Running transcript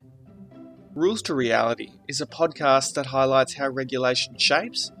Rules to Reality is a podcast that highlights how regulation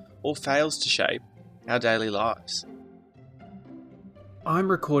shapes or fails to shape our daily lives.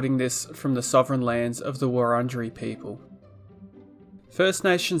 I'm recording this from the sovereign lands of the Wurundjeri people. First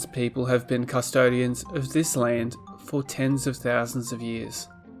Nations people have been custodians of this land for tens of thousands of years.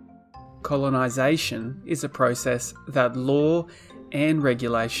 Colonisation is a process that law and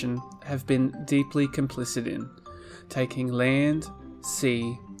regulation have been deeply complicit in, taking land,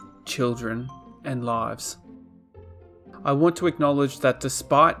 sea, children, and lives. I want to acknowledge that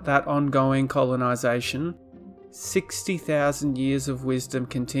despite that ongoing colonisation, 60,000 years of wisdom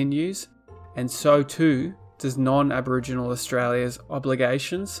continues, and so too does non-Aboriginal Australia's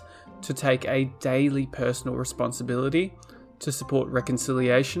obligations to take a daily personal responsibility to support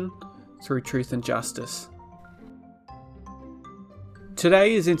reconciliation through truth and justice.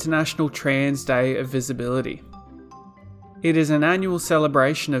 Today is International Trans Day of Visibility. It is an annual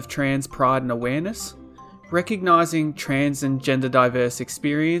celebration of trans pride and awareness, recognising trans and gender diverse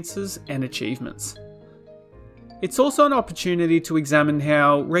experiences and achievements. It's also an opportunity to examine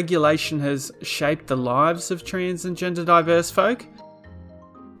how regulation has shaped the lives of trans and gender diverse folk,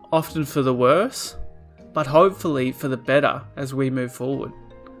 often for the worse, but hopefully for the better as we move forward.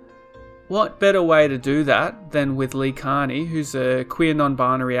 What better way to do that than with Lee Carney, who's a queer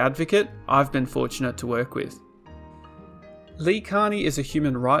non-binary advocate I've been fortunate to work with. Lee Carney is a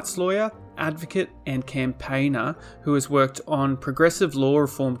human rights lawyer, advocate and campaigner who has worked on progressive law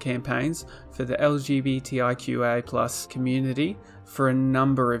reform campaigns for the LGBTIQA+ community for a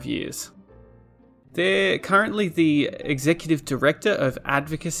number of years. They're currently the Executive Director of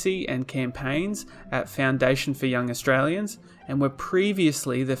Advocacy and Campaigns at Foundation for Young Australians, and were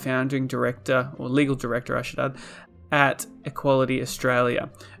previously the Founding Director, or Legal Director I should add, at Equality Australia,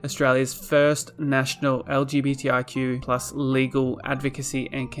 Australia's first national LGBTIQ+ legal advocacy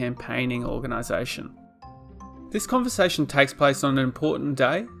and campaigning organisation. This conversation takes place on an important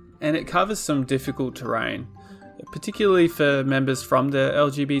day, and it covers some difficult terrain, particularly for members from the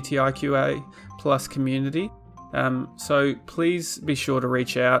LGBTIQA+ community. So please be sure to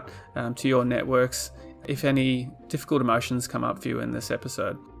reach out to your networks if any difficult emotions come up for you in this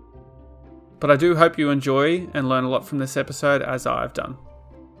episode. But I do hope you enjoy and learn a lot from this episode, as I've done.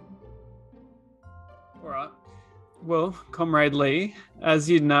 All right. Well, Comrade Lee, as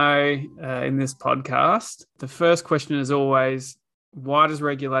you know in this podcast, the first question is always, why does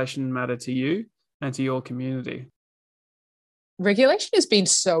regulation matter to you and to your community? Regulation has been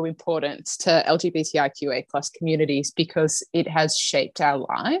so important to LGBTIQA+ communities because it has shaped our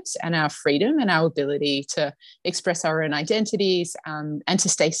lives and our freedom and our ability to express our own identities and to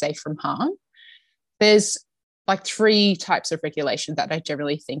stay safe from harm. There's like three types of regulation that I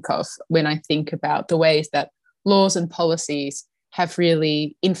generally think of when I think about the ways that laws and policies have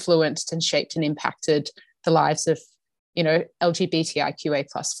really influenced and shaped and impacted the lives of,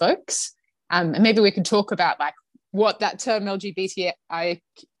 LGBTIQA+ folks. And maybe we can talk about like what that term LGBTIQA+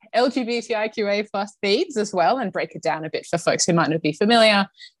 means as well, and break it down a bit for folks who might not be familiar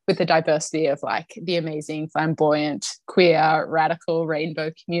with the diversity of like the amazing, flamboyant, queer, radical,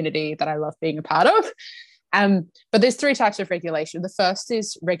 rainbow community that I love being a part of. But there's three types of regulation. The first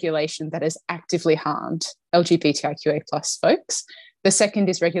is regulation that has actively harmed LGBTIQA+ folks. The second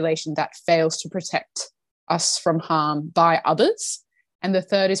is regulation that fails to protect us from harm by others. And the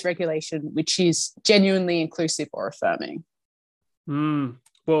third is regulation which is genuinely inclusive or affirming.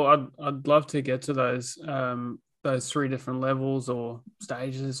 Well, I'd love to get to those three different levels or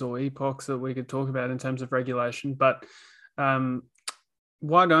stages or epochs that we could talk about in terms of regulation. But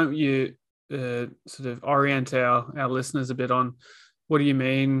why don't you sort of orient our listeners a bit on what do you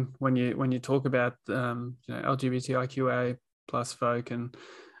mean when you talk about LGBTIQA+ folk? And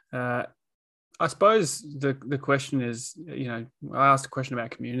I suppose the question is, I asked a question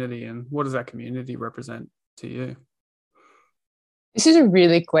about community, and what does that community represent to you? This is a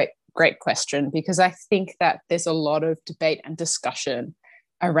really great question, because I think that there's a lot of debate and discussion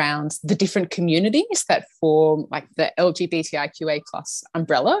around the different communities that form like the LGBTIQA+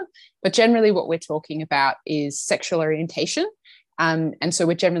 umbrella. But generally what we're talking about is sexual orientation. And so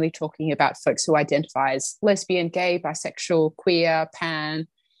we're generally talking about folks who identify as lesbian, gay, bisexual, queer, pan.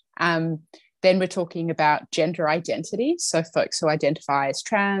 Then we're talking about gender identity. So folks who identify as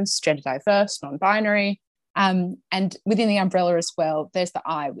trans, gender diverse, non-binary. And within the umbrella as well, there's the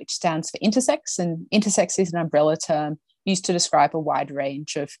I, which stands for intersex. And intersex is an umbrella term used to describe a wide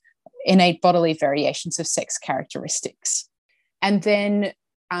range of innate bodily variations of sex characteristics. And then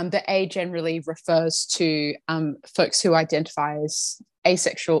the A generally refers to folks who identify as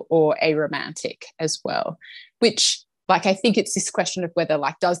asexual or aromantic as well, which like, I think it's this question of whether,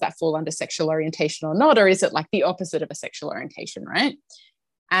 like, does that fall under sexual orientation or not, or is it like the opposite of a sexual orientation, right?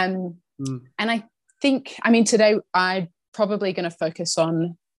 And I think, I mean, today I'm probably going to focus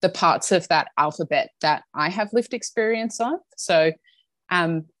on the parts of that alphabet that I have lived experience of. So,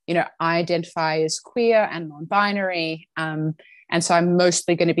 you know, I identify as queer and non-binary, and so I'm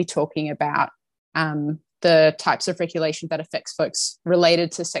mostly going to be talking about the types of regulation that affects folks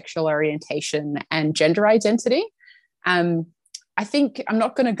related to sexual orientation and gender identity. I think I'm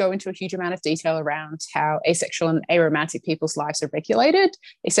not going to go into a huge amount of detail around how asexual and aromantic people's lives are regulated,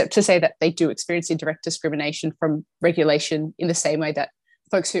 except to say that they do experience indirect discrimination from regulation in the same way that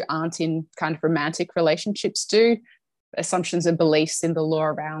folks who aren't in kind of romantic relationships do. Assumptions and beliefs in the law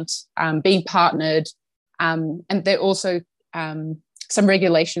around being partnered. And there are also some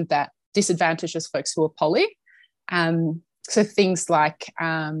regulation that disadvantages folks who are poly. So things like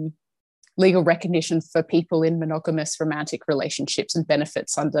legal recognition for people in monogamous romantic relationships and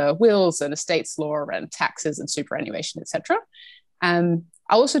benefits under wills and estates law and taxes and superannuation, etc.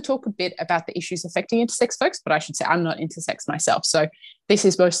 I'll also talk a bit about the issues affecting intersex folks, but I should say I'm not intersex myself. So this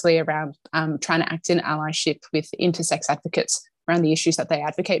is mostly around trying to act in allyship with intersex advocates around the issues that they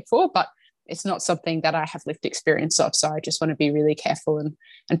advocate for, but it's not something that I have lived experience of. So I just want to be really careful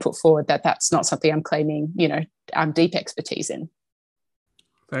and put forward that that's not something I'm claiming, you know, deep expertise in.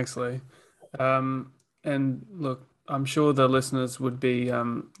 Thanks, Lee. And look, I'm sure the listeners would be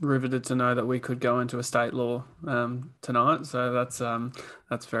riveted to know that we could go into estate law tonight. So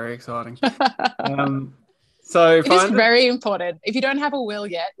that's very exciting. So it is very important. If you don't have a will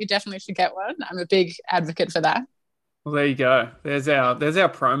yet, you definitely should get one. I'm a big advocate for that. Well, there you go. There's our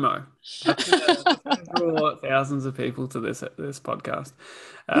promo. That's gonna draw thousands of people to this podcast.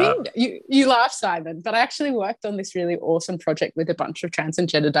 I mean, you laugh, Simon, but I actually worked on this really awesome project with a bunch of trans and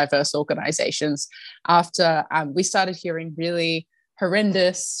gender diverse organizations after we started hearing really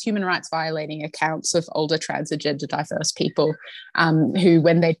horrendous human rights violating accounts of older trans and gender diverse people who,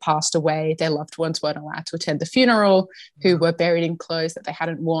 when they passed away, their loved ones weren't allowed to attend the funeral, who were buried in clothes that they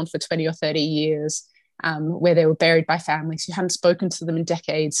hadn't worn for 20 or 30 years, where they were buried by families who hadn't spoken to them in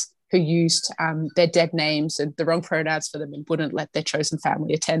decades, who used their dead names and the wrong pronouns for them and wouldn't let their chosen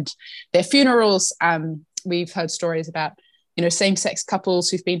family attend their funerals. We've heard stories about, you know, same-sex couples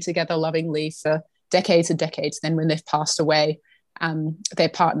who've been together lovingly for decades and decades. Then when they've passed away, their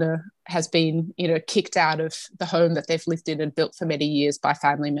partner has been, you know, kicked out of the home that they've lived in and built for many years by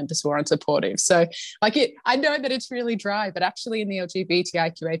family members who are unsupportive. So, like, I know that it's really dry, but actually in the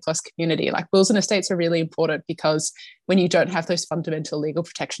LGBTIQA plus community, like, wills and estates are really important because when you don't have those fundamental legal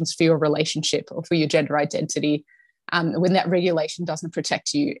protections for your relationship or for your gender identity, when that regulation doesn't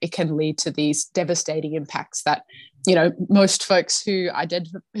protect you, it can lead to these devastating impacts that, you know, most folks who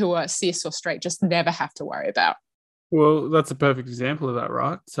are cis or straight just never have to worry about. Well, that's a perfect example of that,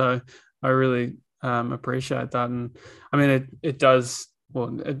 right? So I really appreciate that. And I mean, it does,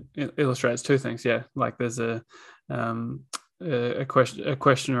 well, it illustrates two things. Yeah, like there's a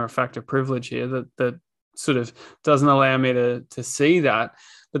question or a fact of privilege here that sort of doesn't allow me to see that.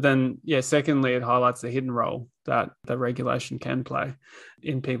 But then, yeah, secondly, it highlights the hidden role that regulation can play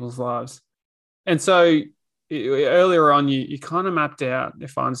in people's lives. And so earlier on, you kind of mapped out,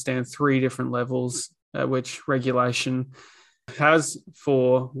 if I understand, 3 different levels at which regulation has,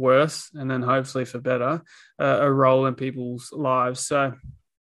 for worse and then hopefully for better, a role in people's lives. So,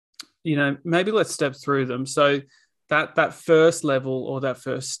 you know, maybe let's step through them. So that first level or that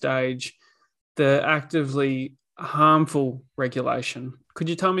first stage, the actively harmful regulation. Could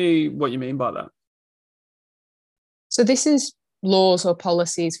you tell me what you mean by that? So this is laws or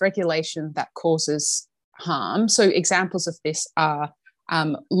policies, regulation that causes harm. So examples of this are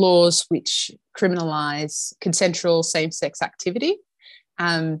laws which criminalize consensual same-sex activity.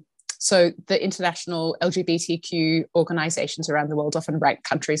 So the international LGBTQ organizations around the world often rank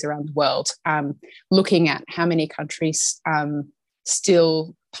countries around the world, looking at how many countries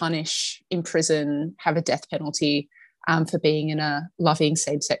still punish, imprison, have a death penalty for being in a loving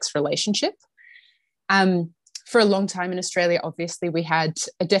same-sex relationship. For a long time in Australia, obviously, we had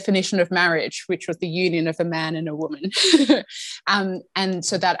a definition of marriage, which was the union of a man and a woman. And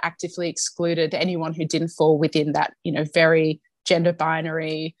so that actively excluded anyone who didn't fall within that, you know, very gender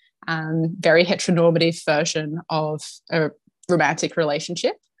binary, very heteronormative version of a romantic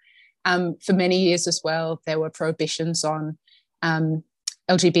relationship. For many years as well, there were prohibitions on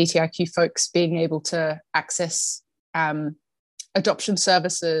LGBTIQ folks being able to access adoption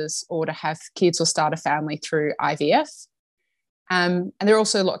services or to have kids or start a family through IVF. And there are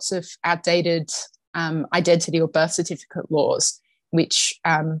also lots of outdated identity or birth certificate laws, which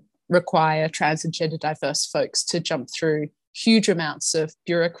require trans and gender diverse folks to jump through huge amounts of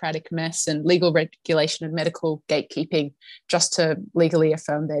bureaucratic mess and legal regulation and medical gatekeeping just to legally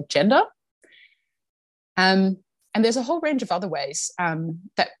affirm their gender. And there's a whole range of other ways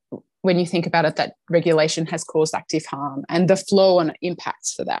that, when you think about it, that regulation has caused active harm and the flow on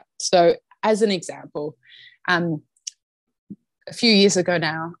impacts for that. So as an example, a few years ago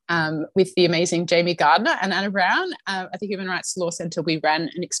now, with the amazing Jamie Gardner and Anna Brown at the Human Rights Law Centre, we ran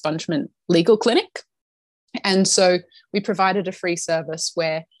an expungement legal clinic. And so we provided a free service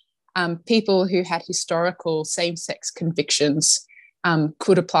where people who had historical same-sex convictions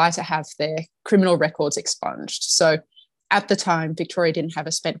could apply to have their criminal records expunged. So at the time, Victoria didn't have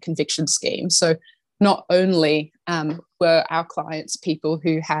a spent conviction scheme. So not only were our clients people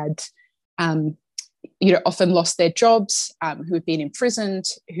who had often lost their jobs, who had been imprisoned,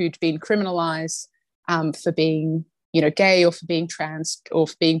 who'd been criminalised for being, gay or for being trans or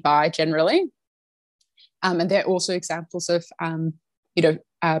for being bi generally. And there are also examples of,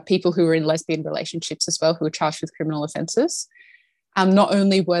 people who were in lesbian relationships as well, who were charged with criminal offences. Not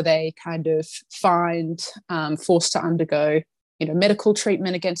only were they kind of fined, forced to undergo, medical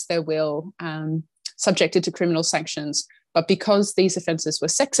treatment against their will, subjected to criminal sanctions, but because these offences were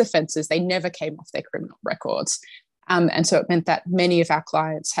sex offences, they never came off their criminal records. And so it meant that many of our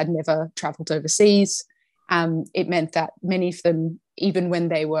clients had never travelled overseas. It meant that many of them, even when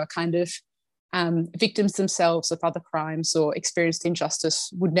they were kind of victims themselves of other crimes or experienced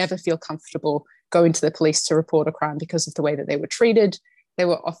injustice, would never feel comfortable going to the police to report a crime because of the way that they were treated. They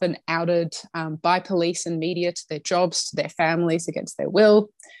were often outed by police and media to their jobs, to their families against their will.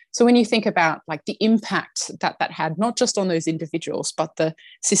 So when you think about like the impact that that had, not just on those individuals, but the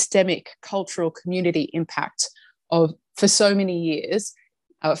systemic cultural community impact of, for so many years,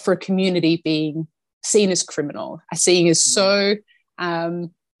 for a community being seen as criminal, seen as so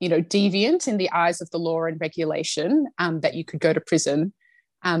deviant in the eyes of the law and regulation that you could go to prison.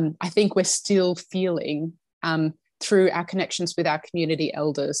 I think we're still feeling through our connections with our community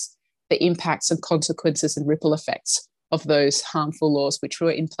elders the impacts and consequences and ripple effects of those harmful laws which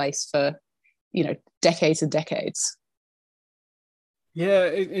were in place for decades and decades. Yeah,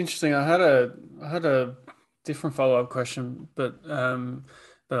 interesting. I had a different follow-up question, but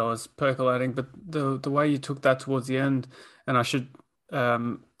that I was percolating. But the way you took that towards the end, and I should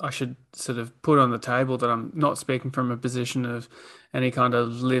sort of put on the table that I'm not speaking from a position of any kind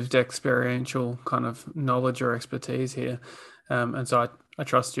of lived experiential kind of knowledge or expertise here, and so I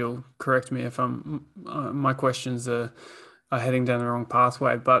trust you'll correct me if my questions are heading down the wrong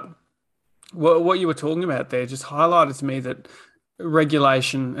pathway. But what you were talking about there just highlighted to me that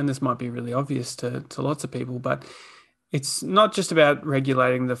regulation, and this might be really obvious to lots of people, but it's not just about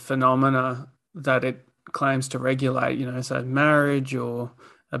regulating the phenomena that it claims to regulate, so marriage or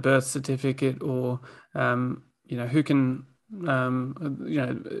a birth certificate or, who can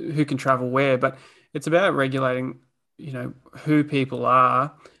travel where, but it's about regulating, who people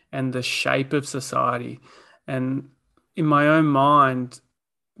are and the shape of society. And in my own mind,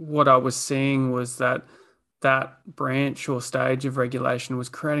 what I was seeing was that branch or stage of regulation was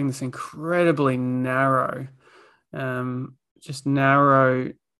creating this incredibly narrow,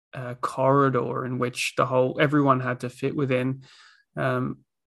 corridor in which everyone had to fit within.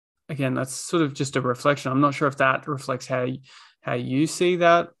 Again, that's sort of just a reflection. I'm not sure if that reflects how you see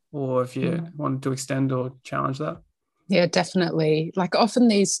that, or if you wanted to extend or challenge that. Yeah, definitely. Like often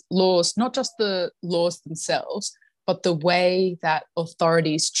these laws, not just the laws themselves, but the way that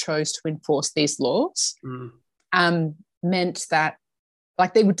authorities chose to enforce these laws meant that,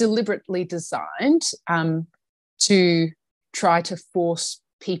 like, they were deliberately designed to try to force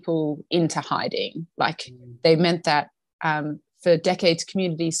people into hiding. Like they meant that for decades,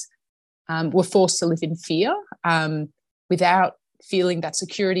 communities were forced to live in fear without feeling that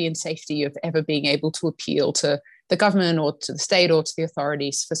security and safety of ever being able to appeal to the government or to the state or to the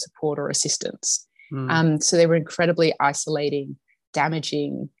authorities for support or assistance. So they were incredibly isolating,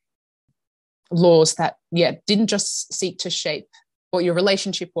 damaging laws that, didn't just seek to shape what your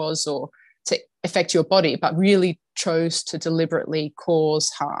relationship was or to affect your body, but really chose to deliberately cause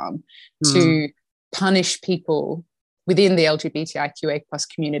harm, to punish people within the LGBTIQA plus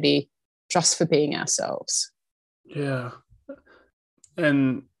community just for being ourselves. Yeah.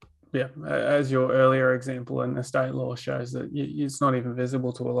 And as your earlier example in estate law shows, that it's not even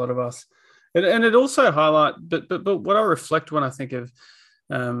visible to a lot of us. And it also highlights, but what I reflect when I think of,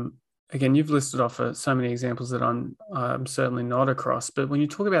 again, you've listed off so many examples that I'm certainly not across, but when you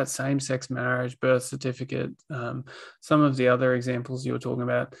talk about same-sex marriage, birth certificate, some of the other examples you were talking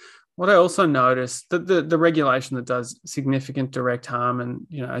about, What I also noticed that the regulation that does significant direct harm and,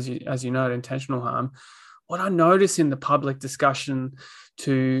 as you know, intentional harm, what I notice in the public discussion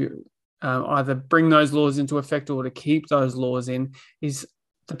to either bring those laws into effect or to keep those laws in is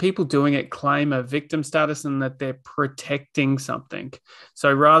the people doing it claim a victim status and that they're protecting something.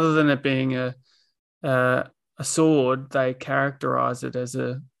 So rather than it being a sword, they characterize it as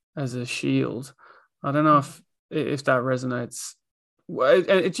a shield. I don't know if that resonates.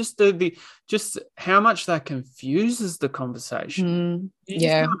 It just how much that confuses the conversation. You just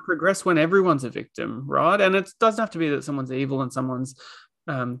Yeah. can't progress when everyone's a victim, right? And it doesn't have to be that someone's evil and someone's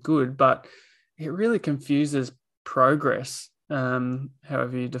good, but it really confuses progress,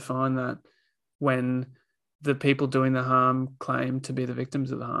 however you define that, when the people doing the harm claim to be the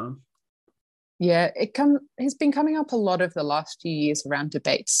victims of the harm. Yeah, has been coming up a lot over the last few years around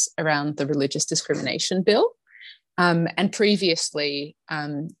debates around the religious discrimination bill. And previously,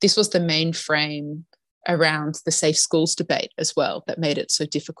 this was the main frame around the safe schools debate as well that made it so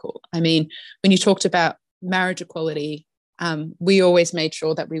difficult. I mean, when you talked about marriage equality, we always made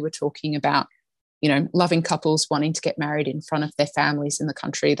sure that we were talking about, loving couples wanting to get married in front of their families in the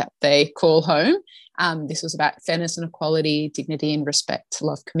country that they call home. This was about fairness and equality, dignity and respect,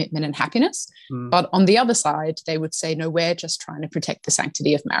 love, commitment and happiness. But on the other side, they would say, no, we're just trying to protect the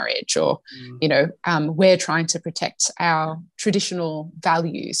sanctity of marriage, or, we're trying to protect our traditional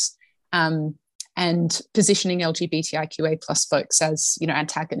values, and positioning LGBTIQA plus folks as,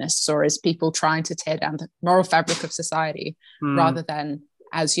 antagonists or as people trying to tear down the moral fabric of society, rather than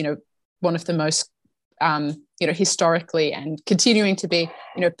as, one of the most, historically and continuing to be,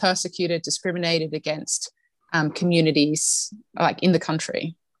 persecuted, discriminated against communities like in the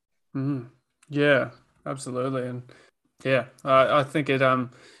country. Yeah, absolutely. And yeah, I think it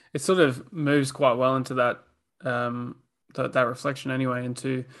sort of moves quite well into that that reflection anyway,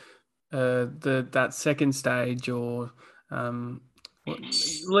 into that second stage, or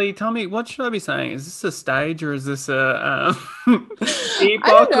Lee, tell me, what should I be saying? Is this a stage, or is this a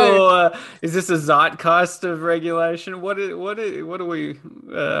epoch, or is this a zeitgeist of regulation? How do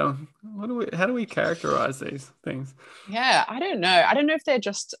we characterize these things? Yeah, I don't know. I don't know if they're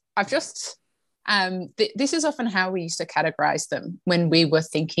just. This is often how we used to categorize them when we were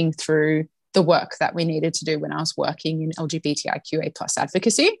thinking through the work that we needed to do when I was working in LGBTIQA plus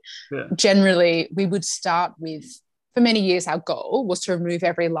advocacy. Yeah. Generally, we would start with, for many years, our goal was to remove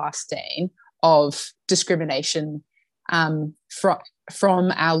every last stain of discrimination from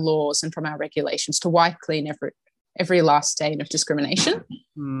our laws and from our regulations, to wipe clean every last stain of discrimination.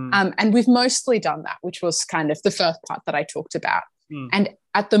 And we've mostly done that, which was kind of the first part that I talked about. And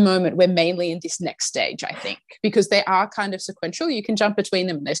at the moment, we're mainly in this next stage, I think, because they are kind of sequential. You can jump between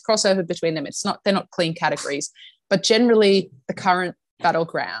them. There's crossover between them. They're not clean categories. But generally, the current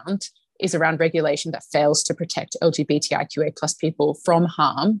battleground is around regulation that fails to protect LGBTIQA plus people from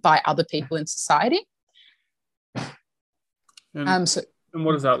harm by other people in society. And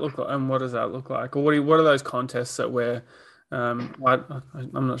what does that look like? And what does that look like? Or what are those contests that we're I'm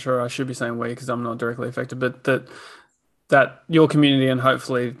not sure I should be saying we, because I'm not directly affected, but that your community and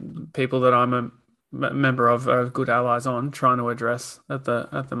hopefully people that I'm a member of are good allies on trying to address at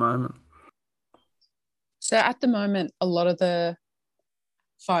the moment? So at the moment, a lot of the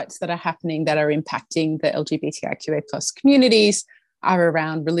fights that are happening that are impacting the LGBTIQA plus communities are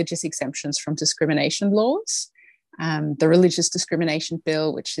around religious exemptions from discrimination laws. The religious discrimination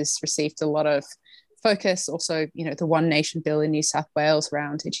bill, which has received a lot of focus, also, the One Nation bill in New South Wales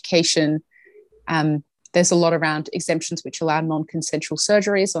around education. There's a lot around exemptions which allow non-consensual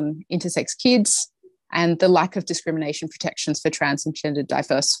surgeries on intersex kids, and the lack of discrimination protections for trans and gender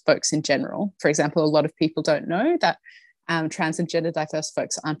diverse folks in general. For example, a lot of people don't know that trans and gender diverse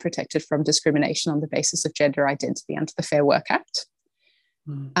folks aren't protected from discrimination on the basis of gender identity under the Fair Work Act.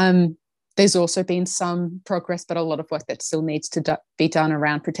 There's also been some progress, but a lot of work that still needs to be done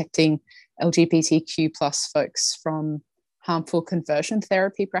around protecting LGBTQ plus folks from harmful conversion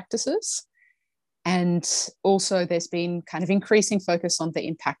therapy practices. And also there's been kind of increasing focus on the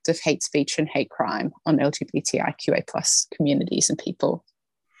impact of hate speech and hate crime on LGBTIQA plus communities and people.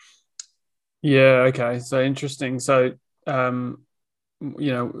 Yeah, okay. So interesting. So, a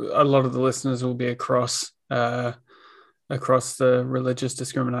lot of the listeners will be across the religious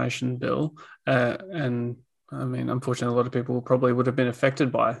discrimination bill. And I mean, unfortunately, a lot of people probably would have been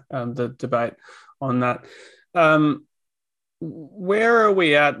affected by the debate on that. Where are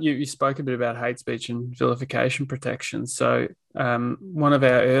we at? You spoke a bit about hate speech and vilification protection. So one of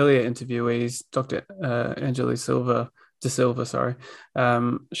our earlier interviewees, Dr. Anjali De Silva,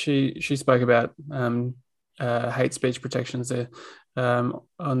 she spoke about hate speech protections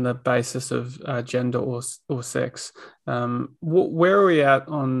on the basis of gender or sex. Where are we at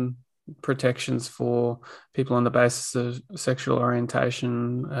on protections for people on the basis of sexual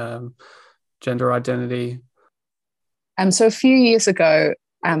orientation, gender identity? So a few years ago,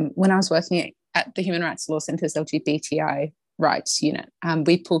 when I was working at the Human Rights Law Centre's LGBTI rights unit,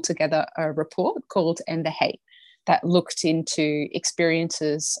 we pulled together a report called End the Hate that looked into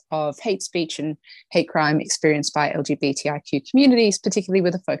experiences of hate speech and hate crime experienced by LGBTIQ communities, particularly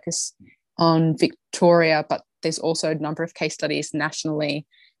with a focus on Victoria, but there's also a number of case studies nationally.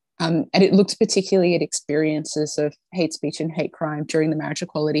 And it looked particularly at experiences of hate speech and hate crime during the Marriage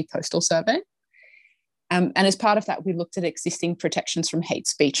Equality Postal Survey. And as part of that, we looked at existing protections from hate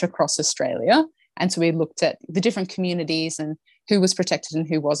speech across Australia. And so we looked at the different communities and who was protected and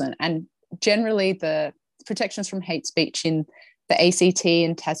who wasn't. And generally, the protections from hate speech in the ACT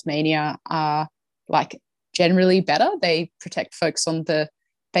and Tasmania are generally better. They protect folks on the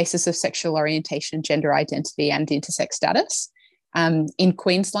basis of sexual orientation, gender identity, and intersex status. In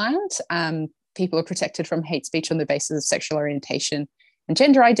Queensland, people are protected from hate speech on the basis of sexual orientation and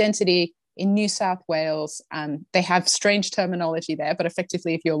gender identity. In New South Wales, they have strange terminology there, but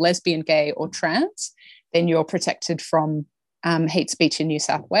effectively, if you're lesbian, gay, or trans, then you're protected from hate speech in New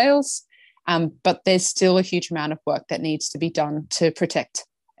South Wales. But there's still a huge amount of work that needs to be done to protect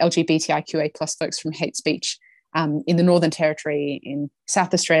LGBTIQA plus folks from hate speech in the Northern Territory, in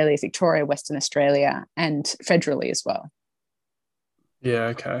South Australia, Victoria, Western Australia, and federally as well. Yeah,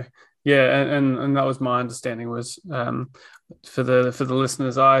 okay. Yeah, and that was my understanding was for the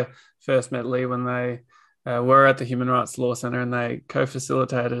listeners, I first met Lee when they were at the Human Rights Law Centre, and they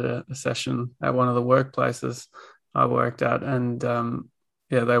co-facilitated a session at one of the workplaces I worked at, and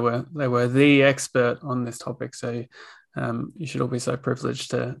yeah, they were the expert on this topic. So you should all be so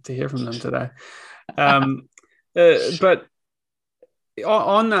privileged to hear from them today. But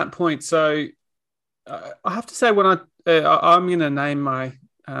on that point, so I have to say, when I'm going to name my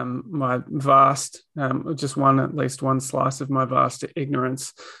my vast, at least one slice of my vast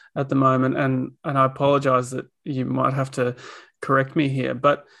ignorance at the moment, and I apologise that you might have to correct me here,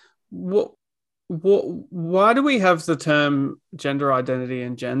 but why do we have the term gender identity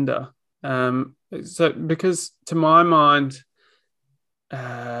and gender? So because to my mind,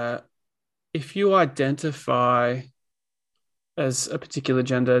 if you identify as a particular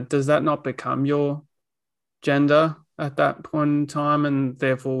gender, does that not become your gender at that point in time, and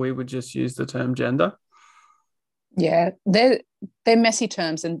therefore we would just use the term gender? Yeah, they're messy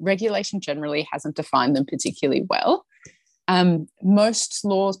terms, and regulation generally hasn't defined them particularly well. Most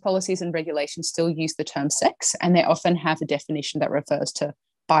laws, policies, and regulations still use the term sex, and they often have a definition that refers to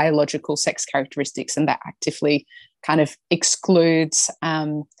biological sex characteristics, and that actively kind of excludes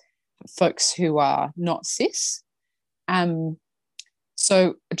folks who are not cis.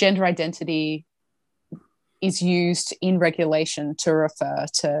 So gender identity is used in regulation to refer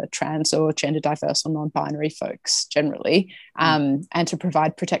to trans or gender diverse or non-binary folks generally, and to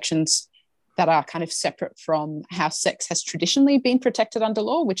provide protections that are kind of separate from how sex has traditionally been protected under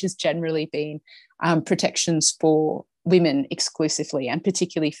law, which has generally been protections for women exclusively, and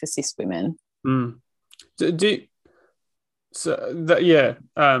particularly for cis women. I'm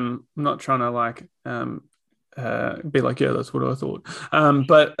not trying to be like, yeah, that's what I thought.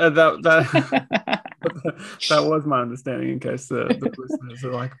 But that that was my understanding, in case the listeners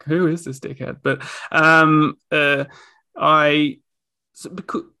are like, who is this dickhead? But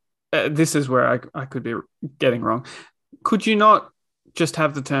this is where I could be getting wrong. Could you not just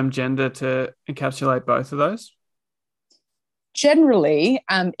have the term gender to encapsulate both of those? Generally,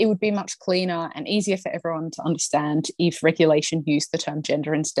 it would be much cleaner and easier for everyone to understand if regulation used the term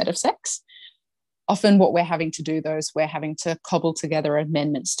gender instead of sex. Often what we're having to do, though, is we're having to cobble together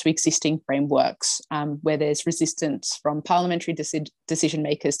amendments to existing frameworks where there's resistance from parliamentary decision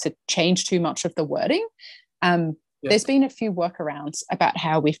makers to change too much of the wording. There's been a few workarounds about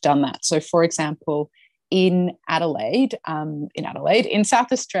how we've done that. So, for example, in South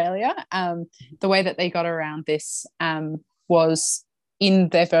Australia, the way that they got around this was in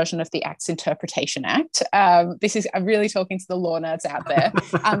their version of the Acts Interpretation Act. This is, I'm really talking to the law nerds out there,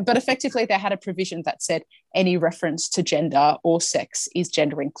 but effectively they had a provision that said any reference to gender or sex is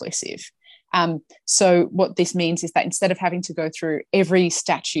gender inclusive. So what this means is that instead of having to go through every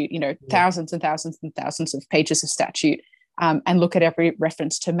statute, thousands and thousands and thousands of pages of statute, and look at every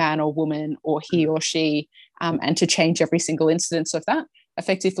reference to man or woman or he or she, and to change every single incidence of that,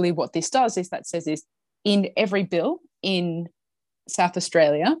 effectively what this does is that says is in every bill in South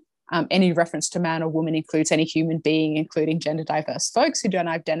Australia, Any reference to man or woman includes any human being, including gender diverse folks who don't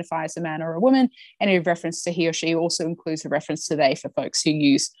identify as a man or a woman. Any reference to he or she also includes a reference to they for folks who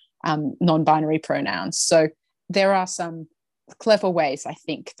use non-binary pronouns. So there are some clever ways, I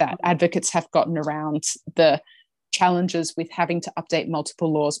think, that advocates have gotten around the challenges with having to update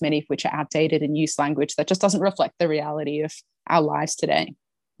multiple laws, many of which are outdated and use language that just doesn't reflect the reality of our lives today.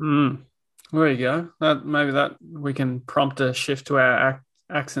 There you go. Maybe that we can prompt a shift to our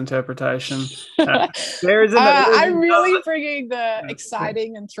acts interpretation. I'm really bringing the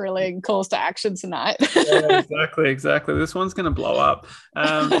exciting and thrilling calls to action tonight. Yeah, exactly. This one's going to blow up.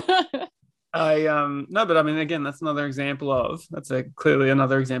 No, but I mean, again, that's clearly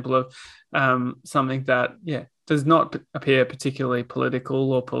another example of something that, does not appear particularly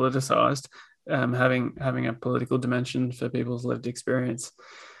political or politicized, having a political dimension for people's lived experience.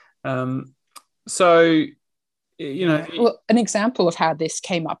 So, well, an example of how this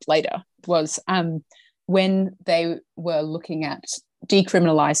came up later was when they were looking at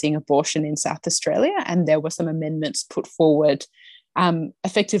decriminalizing abortion in South Australia, and there were some amendments put forward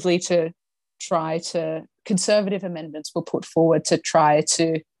effectively to conservative amendments were put forward to try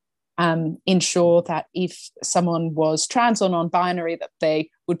to ensure that if someone was trans or non-binary, that they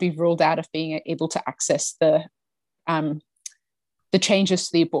would be ruled out of being able to access the changes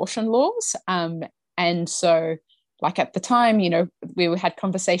to the abortion laws. And so, like at the time, we had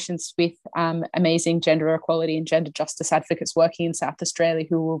conversations with amazing gender equality and gender justice advocates working in South Australia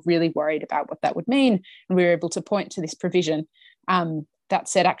who were really worried about what that would mean. And we were able to point to this provision that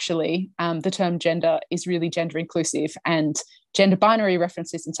said, actually, the term gender is really gender inclusive, and gender binary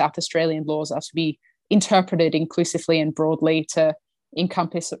references in South Australian laws are to be interpreted inclusively and broadly to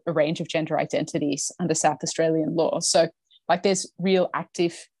encompass a range of gender identities under South Australian law. So, like, there's real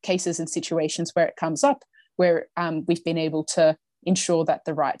active cases and situations where it comes up, where we've been able to ensure that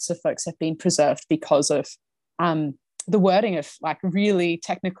the rights of folks have been preserved because of the wording of like really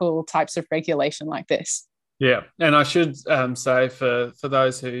technical types of regulation like this. Yeah, and I should say for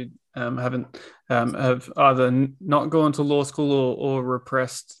those who have either not gone to law school or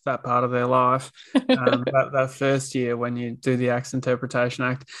repressed that part of their life, that first year when you do the Acts Interpretation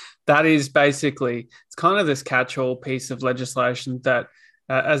Act, that is basically, it's kind of this catch-all piece of legislation that,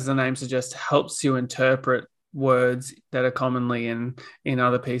 as the name suggests, helps you interpret words that are commonly in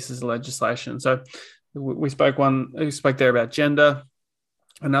other pieces of legislation. So we spoke there about gender.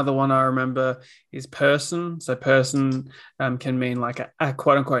 Another one I remember is person. So person can mean like a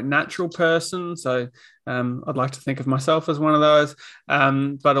quote unquote natural person. So I'd like to think of myself as one of those,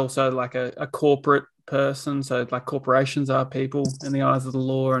 but also like a corporate person. So like corporations are people in the eyes of the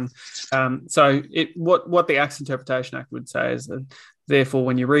law. And so what the Acts Interpretation Act would say is that, therefore,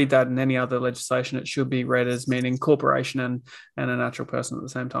 when you read that in any other legislation, it should be read as meaning corporation and a natural person at the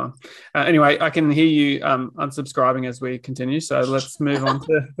same time. Anyway, I can hear you unsubscribing as we continue, so let's move on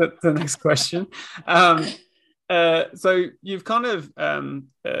to the next question. So you've kind of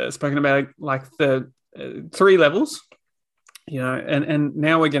spoken about like the 3 levels, and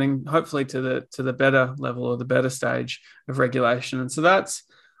now we're getting hopefully to the better level or the better stage of regulation. And so that's,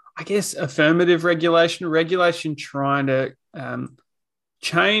 I guess, affirmative regulation trying to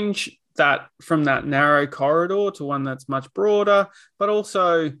change that from that narrow corridor to one that's much broader, but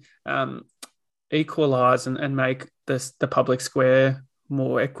also equalize and make the public square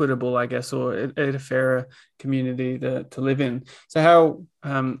more equitable, I guess, or a fairer community to live in. So how,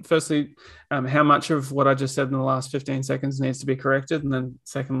 firstly, how much of what I just said in the last 15 seconds needs to be corrected? And then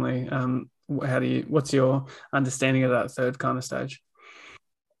secondly, what's your understanding of that third kind of stage?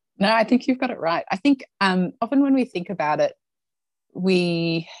 No, I think you've got it right. I think often when we think about it,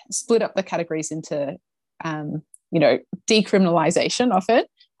 we split up the categories into, decriminalization of it,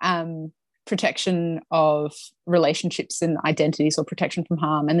 protection of relationships and identities or protection from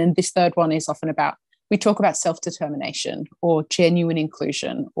harm. And then this third one is often about, we talk about self-determination or genuine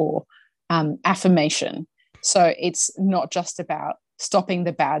inclusion or affirmation. So it's not just about stopping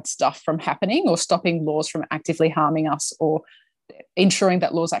the bad stuff from happening or stopping laws from actively harming us or ensuring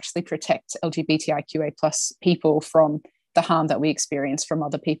that laws actually protect LGBTIQA plus people from the harm that we experience from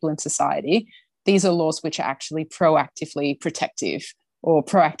other people in society. These are laws which are actually proactively protective or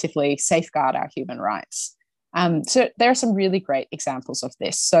proactively safeguard our human rights. So there are some really great examples of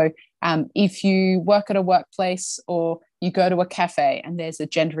this. So if you work at a workplace or you go to a cafe and there's a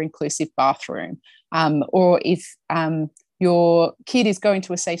gender inclusive bathroom, or if your kid is going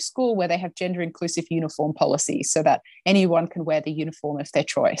to a safe school where they have gender inclusive uniform policies so that anyone can wear the uniform of their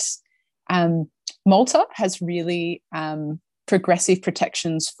choice. Malta has really progressive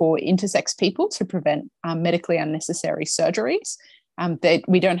protections for intersex people to prevent medically unnecessary surgeries.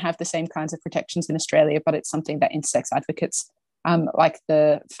 We don't have the same kinds of protections in Australia, but it's something that intersex advocates, like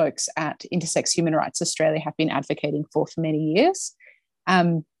the folks at Intersex Human Rights Australia, have been advocating for many years.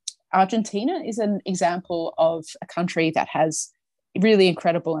 Argentina is an example of a country that has really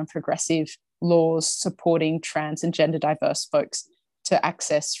incredible and progressive laws supporting trans and gender diverse folks to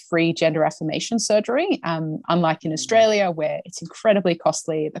access free gender affirmation surgery, unlike in Australia, where it's incredibly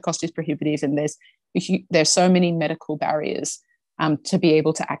costly, the cost is prohibitive, and there's so many medical barriers to be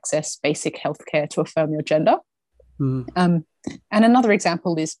able to access basic healthcare to affirm your gender. And another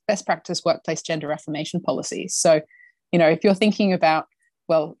example is best practice workplace gender affirmation policies. So, if you're thinking about,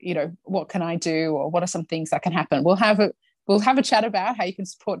 well, what can I do, or what are some things that can happen? We'll have a chat about how you can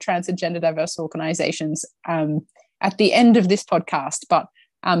support trans and gender diverse organizations at the end of this podcast. But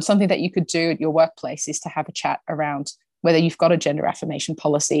something that you could do at your workplace is to have a chat around whether you've got a gender affirmation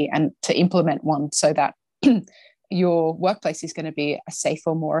policy and to implement one so that your workplace is going to be a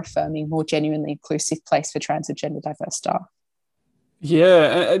safer, more affirming, more genuinely inclusive place for trans and gender diverse staff.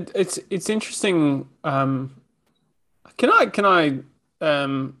 Yeah, it's interesting. Can I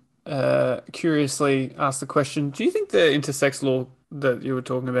curiously ask the question, do you think the intersex law that you were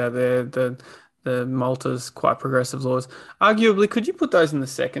talking about there, the Malta's quite progressive laws, arguably, could you put those in the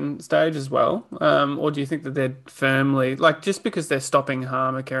second stage as well? Or do you think that they're firmly, like, just because they're stopping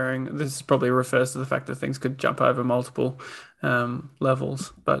harm occurring, this probably refers to the fact that things could jump over multiple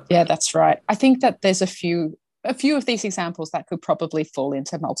levels. But yeah, that's right. I think that there's a few of these examples that could probably fall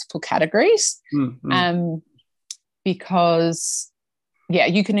into multiple categories, because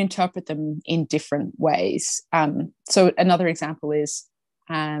you can interpret them in different ways. So another example is,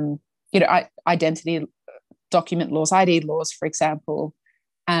 identity document laws, ID laws, for example.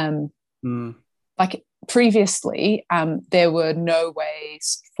 Like previously, there were no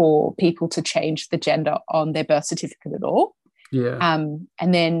ways for people to change the gender on their birth certificate at all. Yeah.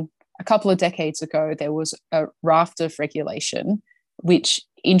 And then a couple of decades ago, there was a raft of regulation which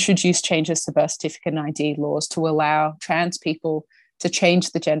introduced changes to birth certificate and ID laws to allow trans people to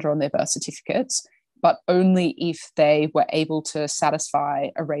change the gender on their birth certificates, but only if they were able to satisfy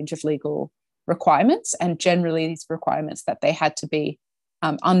a range of legal requirements. And generally, these requirements that they had to be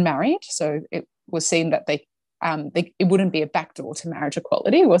unmarried. So it was seen that it wouldn't be a backdoor to marriage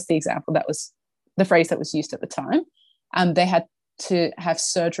equality, was the example, that was the phrase that was used at the time. They had to have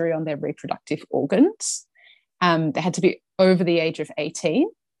surgery on their reproductive organs. They had to be over the age of 18.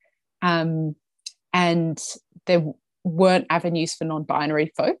 And there weren't avenues for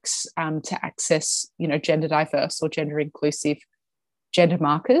non-binary folks to access, gender diverse or gender inclusive gender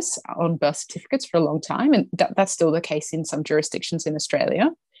markers on birth certificates for a long time. And that's still the case in some jurisdictions in Australia.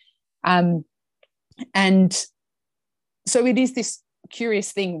 And so it is this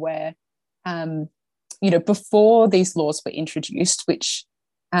curious thing where, before these laws were introduced, which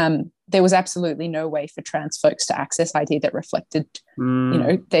there was absolutely no way for trans folks to access ID that reflected,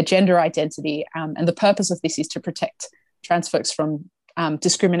 their gender identity. And the purpose of this is to protect trans folks from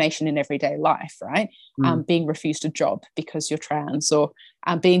discrimination in everyday life, right? Being refused a job because you're trans, or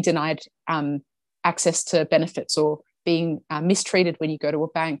being denied access to benefits, or being mistreated when you go to a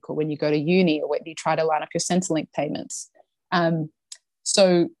bank, or when you go to uni, or when you try to line up your Centrelink payments.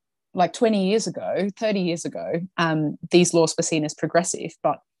 So like 20 years ago, 30 years ago, these laws were seen as progressive.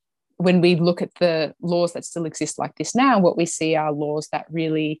 But when we look at the laws that still exist like this now, what we see are laws that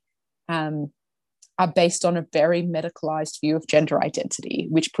really are based on a very medicalized view of gender identity,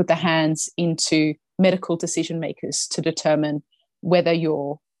 which put the hands into medical decision makers to determine whether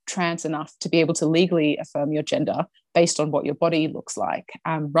you're trans enough to be able to legally affirm your gender based on what your body looks like,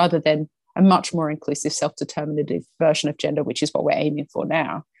 rather than a much more inclusive, self-determinative version of gender, which is what we're aiming for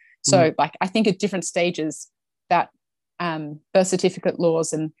now. So I think at different stages that birth certificate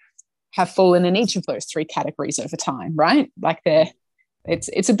laws have fallen in each of those three categories over time, right? Like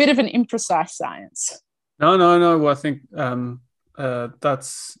it's a bit of an imprecise science. No. Well, I think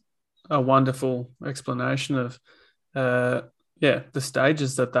that's a wonderful explanation of the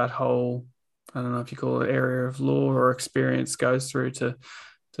stages that whole, I don't know if you call it area of law or experience, goes through to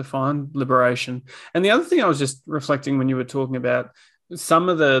find liberation. And the other thing I was just reflecting when you were talking about some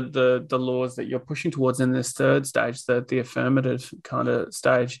of the laws that you're pushing towards in this third stage, the affirmative kind of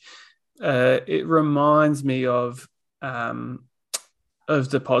stage, it reminds me of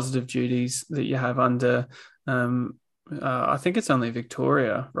the positive duties that you have under, I think it's only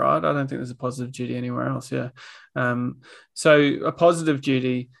Victoria, right? I don't think there's a positive duty anywhere else. Yeah. So a positive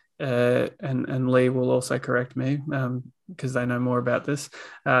duty, and Lee will also correct me because they know more about this,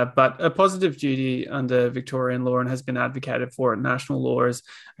 but a positive duty under Victorian law, and has been advocated for at national law, is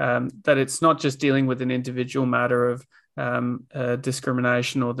that it's not just dealing with an individual matter of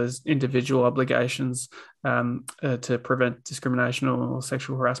discrimination, or there's individual obligations to prevent discrimination or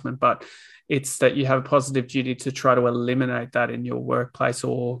sexual harassment, but it's that you have a positive duty to try to eliminate that in your workplace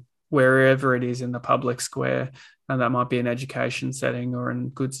or wherever it is in the public square. And that might be an education setting or in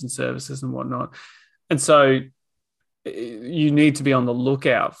goods and services and whatnot. And so you need to be on the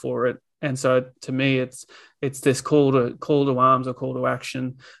lookout for it. And so to me, it's this call to arms or call to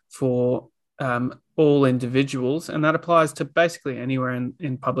action for all individuals, and that applies to basically anywhere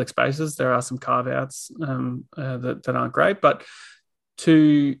in public spaces. There are some carve outs that aren't great, but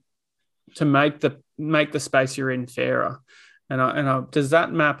to make the space you're in fairer. Does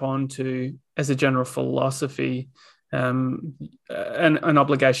that map onto, as a general philosophy, an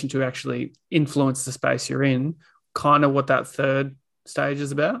obligation to actually influence the space you're in, kind of what that third stage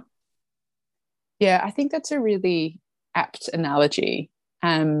is about? Yeah, I think that's a really apt analogy.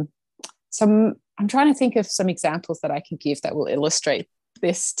 I'm trying to think of some examples that I can give that will illustrate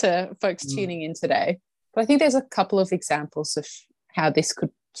this to folks tuning in today. But I think there's a couple of examples of how this could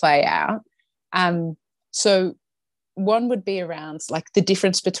play out. So one would be around like the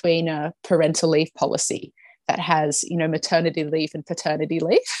difference between a parental leave policy that has, maternity leave and paternity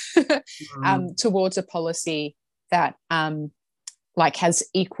leave towards a policy that has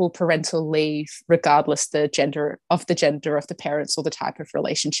equal parental leave regardless the gender of the parents or the type of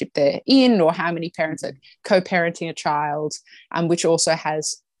relationship they're in, or how many parents are co-parenting a child, which also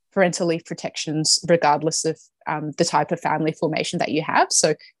has parental leave protections regardless of the type of family formation that you have.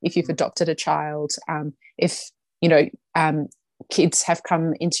 So if you've adopted a child, if kids have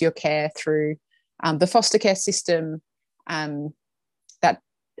come into your care through the foster care system,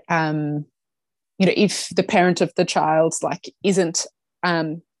 if the parent of the child isn't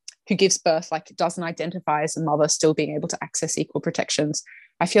who gives birth doesn't identify as a mother, still being able to access equal protections.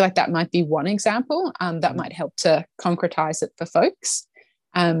 I feel like that might be one example that might help to concretize it for folks.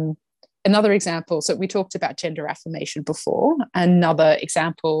 Another example, so we talked about gender affirmation before. Another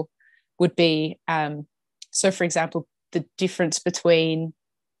example would be, so for example, the difference between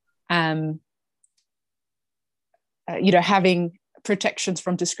having protections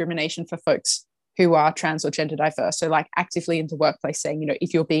from discrimination for folks who are trans or gender diverse. So actively in the workplace saying,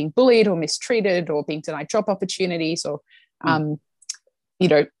 if you're being bullied or mistreated or being denied job opportunities or,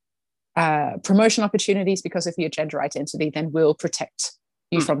 promotion opportunities because of your gender identity, then we'll protect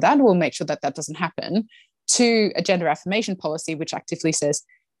you from that. We'll make sure that doesn't happen. To a gender affirmation policy, which actively says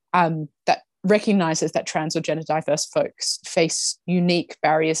that recognizes that trans or gender diverse folks face unique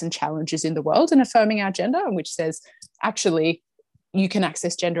barriers and challenges in the world, and affirming our gender, and which says, actually, you can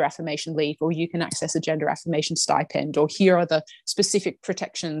access gender affirmation leave, or you can access a gender affirmation stipend, or here are the specific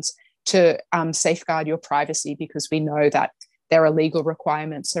protections to safeguard your privacy, because we know that there are legal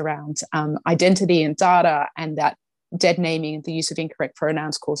requirements around identity and data, and that dead naming and the use of incorrect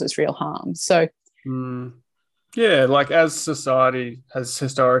pronouns causes real harm. So yeah, as society has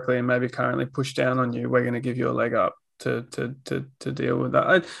historically and maybe currently pushed down on you, we're going to give you a leg up to deal with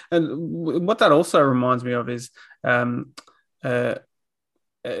that. And what that also reminds me of is under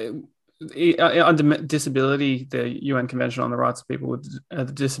disability, the UN Convention on the Rights of People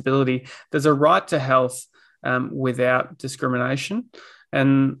with Disability, there's a right to health without discrimination.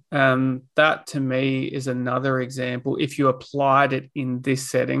 And that to me is another example. If you applied it in this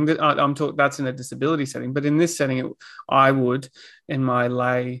setting, that's in a disability setting, but in this setting, I would, in my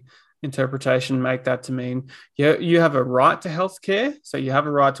lay interpretation, make that to mean you have a right to healthcare, so you have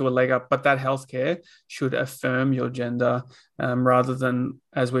a right to a leg up, but that healthcare should affirm your gender, rather than,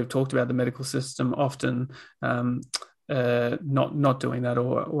 as we've talked about, the medical system often not doing that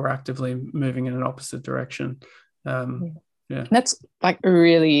or actively moving in an opposite direction. Yeah. That's a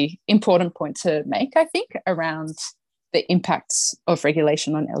really important point to make, I think, around the impacts of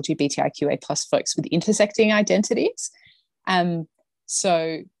regulation on LGBTIQA plus folks with intersecting identities. And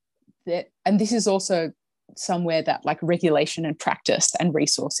this is also somewhere that regulation and practice and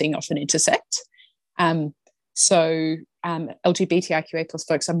resourcing often intersect. LGBTIQA plus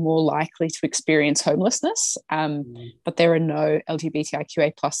folks are more likely to experience homelessness, but there are no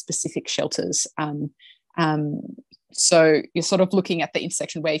LGBTIQA plus specific shelters. So you're sort of looking at the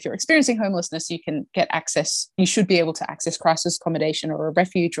intersection where if you're experiencing homelessness, you can get access, you should be able to access crisis accommodation or a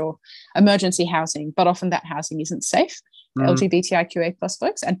refuge or emergency housing, but often that housing isn't safe for LGBTIQA plus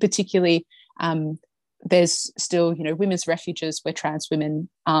folks. And particularly there's still, women's refuges where trans women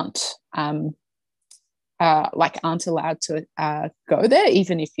aren't allowed to go there,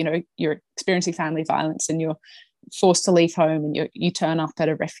 even if, you're experiencing family violence and you're forced to leave home and you turn up at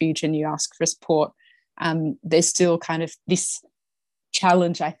a refuge and you ask for support. There's still kind of this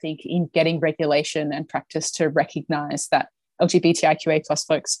challenge, I think, in getting regulation and practice to recognise that LGBTIQA plus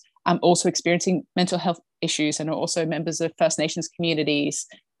folks also experiencing mental health issues and are also members of First Nations communities,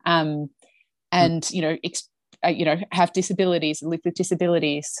 and have disabilities, live with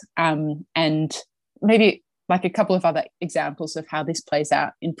disabilities, and maybe like a couple of other examples of how this plays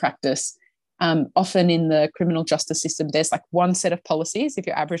out in practice. Often in the criminal justice system, there's like one set of policies if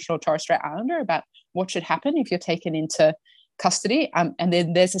you're Aboriginal or Torres Strait Islander about what should happen if you're taken into custody, and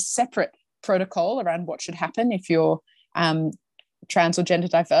then there's a separate protocol around what should happen if you're trans or gender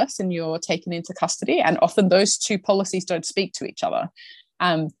diverse and you're taken into custody, and often those two policies don't speak to each other.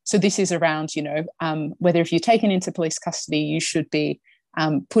 So this is around, whether if you're taken into police custody, you should be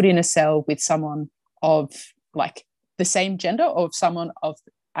put in a cell with someone of like the same gender or someone of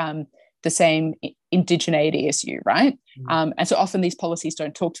the same indigeneity as you, right? And so often these policies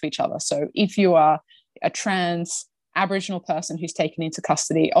don't talk to each other. So if you are a trans Aboriginal person who's taken into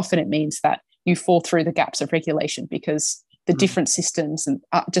custody, often it means that you fall through the gaps of regulation because the different systems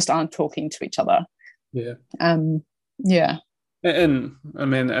just aren't talking to each other. Yeah. Yeah. And I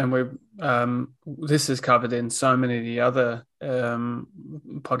mean, and we this is covered in so many of the other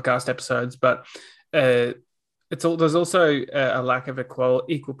podcast episodes, but there's also a lack of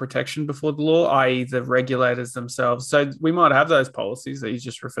equal protection before the law, i.e. the regulators themselves. So we might have those policies that you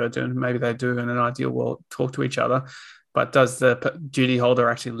just referred to, and maybe they do in an ideal world talk to each other. But does the duty holder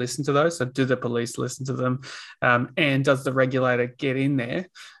actually listen to those? So do the police listen to them? And does the regulator get in there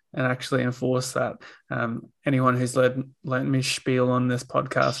and actually enforce that? Anyone who's learned me spiel on this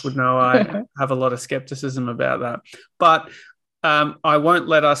podcast would know I have a lot of skepticism about that. But I won't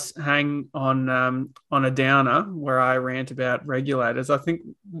let us hang on a downer where I rant about regulators. I think,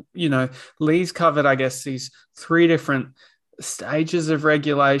 Lee's covered, I guess, these three different stages of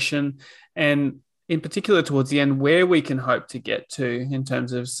regulation, and in particular towards the end, where we can hope to get to in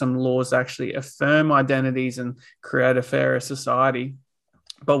terms of some laws actually affirm identities and create a fairer society.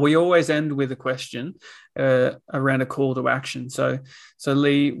 But we always end with a question around a call to action. So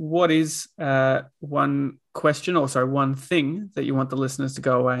Lee, what is one thing that you want the listeners to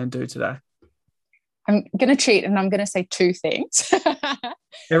go away and do today? I'm going to cheat and I'm going to say two things.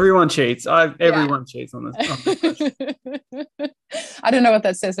 Everyone cheats. Everyone cheats on this. I don't know what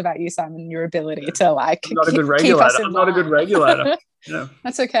that says about you, Simon, your ability to I'm not a good regulator. I'm not a good regulator. Yeah.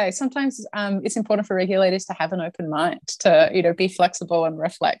 That's okay. Sometimes it's important for regulators to have an open mind, to be flexible and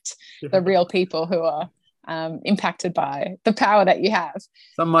reflect the real people who are impacted by the power that you have.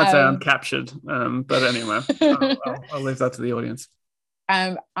 Some might say I'm captured, but anyway, I'll leave that to the audience.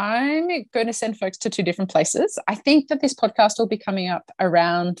 I'm going to send folks to two different places. I think that this podcast will be coming up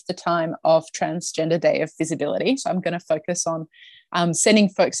around the time of Transgender Day of Visibility. So I'm going to focus on sending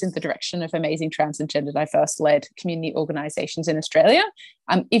folks in the direction of amazing trans and gender diverse-led community organisations in Australia.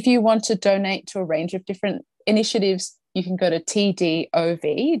 If you want to donate to a range of different initiatives, you can go to tdov.org.au.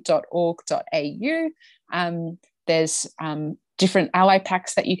 There's different ally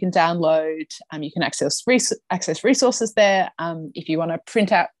packs that you can download. You can access resources there. If you want to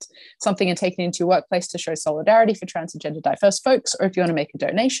print out something and take it into your workplace to show solidarity for trans and gender diverse folks, or if you want to make a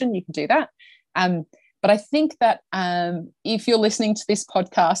donation, you can do that. But I think that if you're listening to this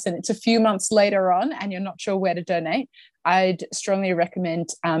podcast and it's a few months later on and you're not sure where to donate, I'd strongly recommend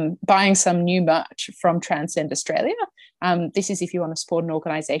buying some new merch from Transcend Australia. This is if you want to support an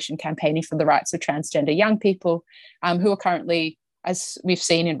organisation campaigning for the rights of transgender young people who are currently, as we've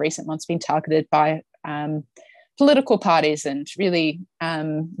seen in recent months, being targeted by political parties and really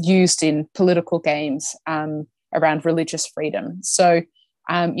used in political games around religious freedom. So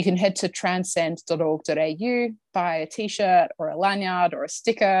you can head to transcend.org.au, buy a t-shirt or a lanyard or a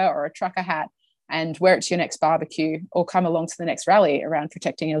sticker or a trucker hat and wear it to your next barbecue, or come along to the next rally around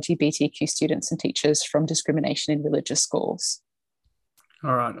protecting LGBTQ students and teachers from discrimination in religious schools.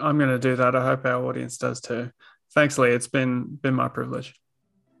 All right, I'm going to do that. I hope our audience does too. Thanks, Lee. It's been my privilege.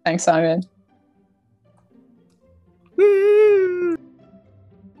 Thanks, Simon. Whee!